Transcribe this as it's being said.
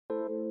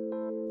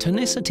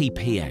Tонісiтi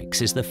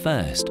Px is the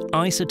first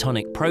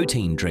isotonic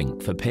protein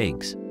drink for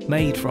pigs.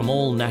 Made from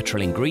all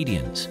natural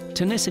ingredients,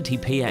 Tонісiтi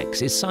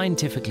Px is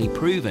scientifically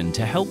proven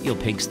to help your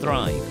pigs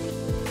thrive.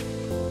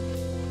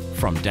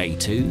 From day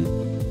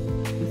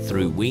 2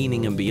 through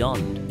weaning and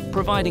beyond,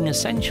 providing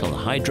essential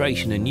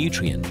hydration and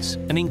nutrients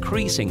and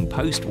increasing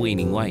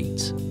post-weaning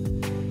weights.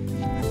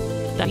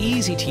 The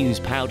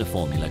easy-to-use powder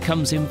formula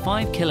comes in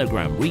 5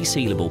 kilogram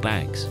resealable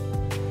bags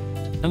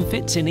and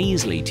fits in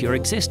easily to your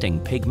existing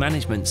pig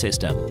management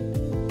system.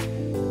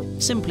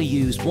 Simply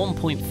use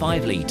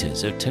 1.5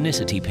 litres of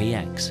Tонісiтi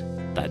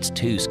Px, that's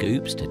 2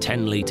 scoops to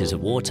 10 litres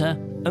of water,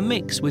 and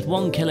mix with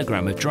 1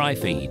 kilogram of dry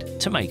feed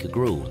to make a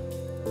gruel.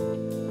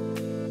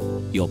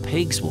 Your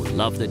pigs will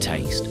love the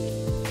taste.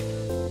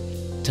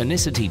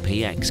 Tонісiтi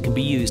Px can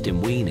be used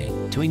in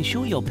weaning to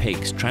ensure your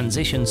pigs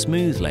transition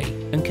smoothly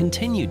and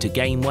continue to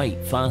gain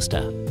weight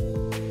faster.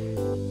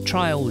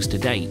 Trials to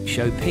date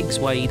show pigs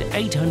weighed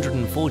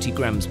 840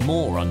 grams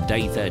more on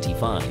day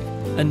 35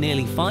 and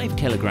nearly 5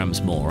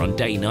 kilograms more on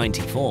day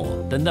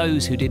 94 than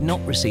those who did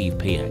not receive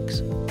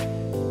PX.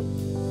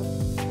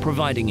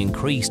 Providing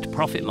increased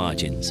profit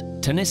margins,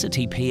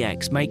 Tонісiтi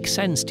Px makes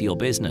sense to your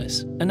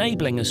business,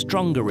 enabling a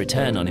stronger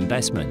return on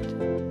investment.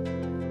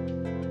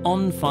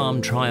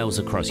 On-farm trials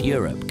across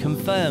Europe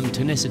confirm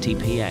Tонісiтi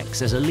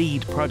Px as a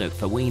lead product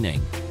for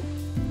weaning,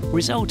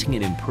 resulting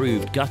in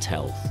improved gut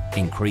health,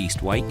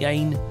 increased weight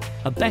gain,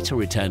 a better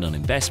return on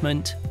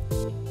investment,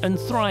 and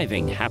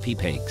thriving happy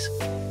pigs.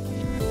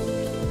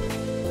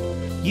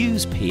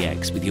 Use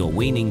PX with your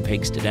weaning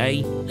pigs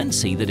today and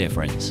see the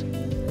difference.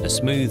 A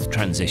smooth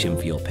transition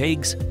for your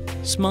pigs,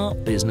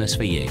 smart business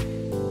for you.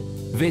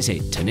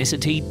 Visit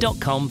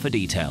tонісiтi.com for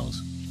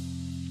details.